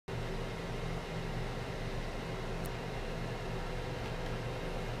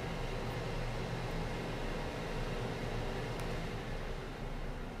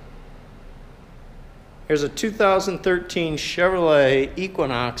Here's a 2013 Chevrolet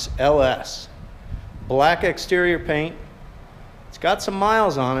Equinox LS. Black exterior paint. It's got some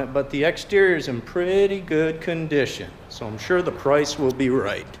miles on it, but the exterior is in pretty good condition. So I'm sure the price will be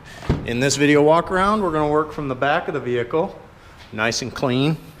right. In this video walk around, we're going to work from the back of the vehicle, nice and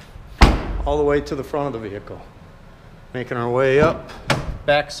clean, all the way to the front of the vehicle. Making our way up.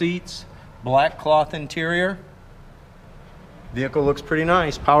 Back seats, black cloth interior. Vehicle looks pretty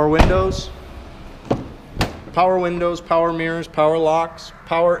nice. Power windows, power mirrors, power locks,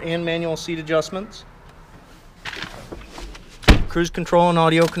 power and manual seat adjustments. Cruise control and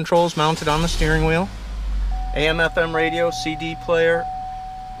audio controls mounted on the steering wheel. AM/FM radio, CD player.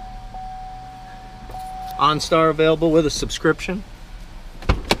 OnStar available with a subscription.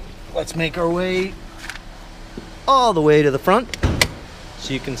 Let's make our way all the way to the front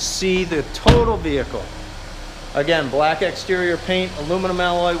so you can see the total vehicle. Again, black exterior paint, aluminum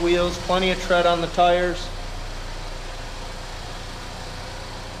alloy wheels, plenty of tread on the tires.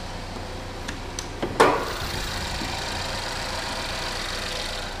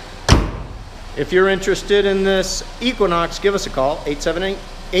 If you're interested in this Equinox, give us a call,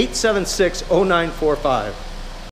 878-876-0945.